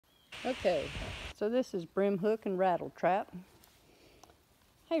Okay, so this is brim hook and rattle trap.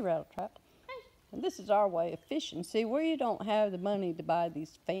 Hey, rattle trap. Hey. And this is our way of fishing. See, where you don't have the money to buy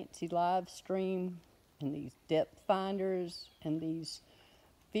these fancy live stream and these depth finders and these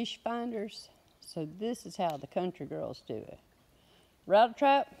fish finders, so this is how the country girls do it. Rattle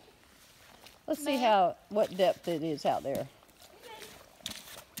trap. Let's see what depth it is out there.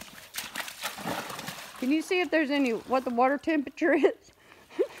 Can you see if there's what the water temperature is?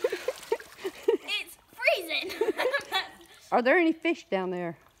 It's freezing. Are there any fish down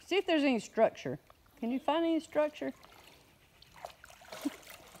there? See if there's any structure. Can you find any structure?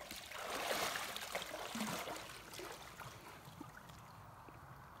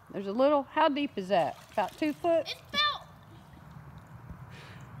 There's a little. How deep is that? About 2 foot? It's about,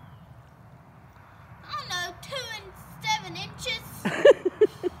 I don't know, 2 and 7 inches.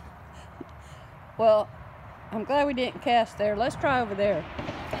 Well, I'm glad we didn't cast there. Let's try over there.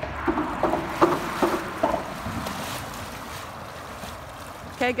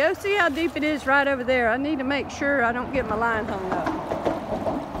 Okay, go see how deep it is right over there. I need to make sure I don't get my line hung up.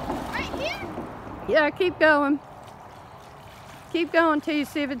 Right here? Yeah, keep going. Keep going till you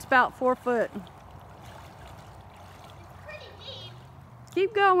see if it's about 4 foot. It's pretty deep.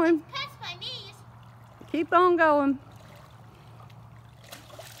 Keep going. Past my knees. Keep on going.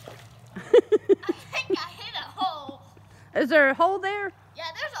 I think I hit a hole. Is there a hole there? Yeah,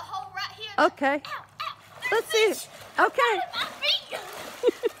 there's a hole right here. Okay. Ow, ow. Let's see it. Okay. My feet.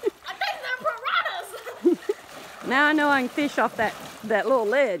 I think they're piranhas. Now I know I can fish off that little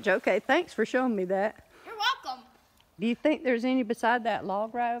ledge. Okay, thanks for showing me that. You're welcome. Do you think there's any beside that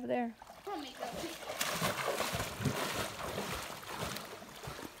log right over there? Let me go.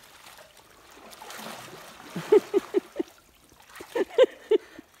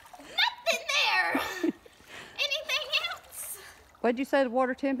 Nothing there. Anything else? What'd you say the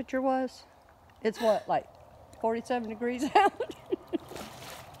water temperature was? It's what, like 47 degrees out?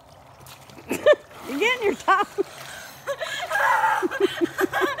 You're getting your top.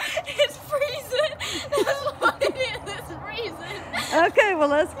 It's freezing. That's what it is. It's freezing. Okay, well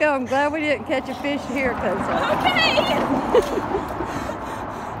let's go. I'm glad we didn't catch a fish here because Okay.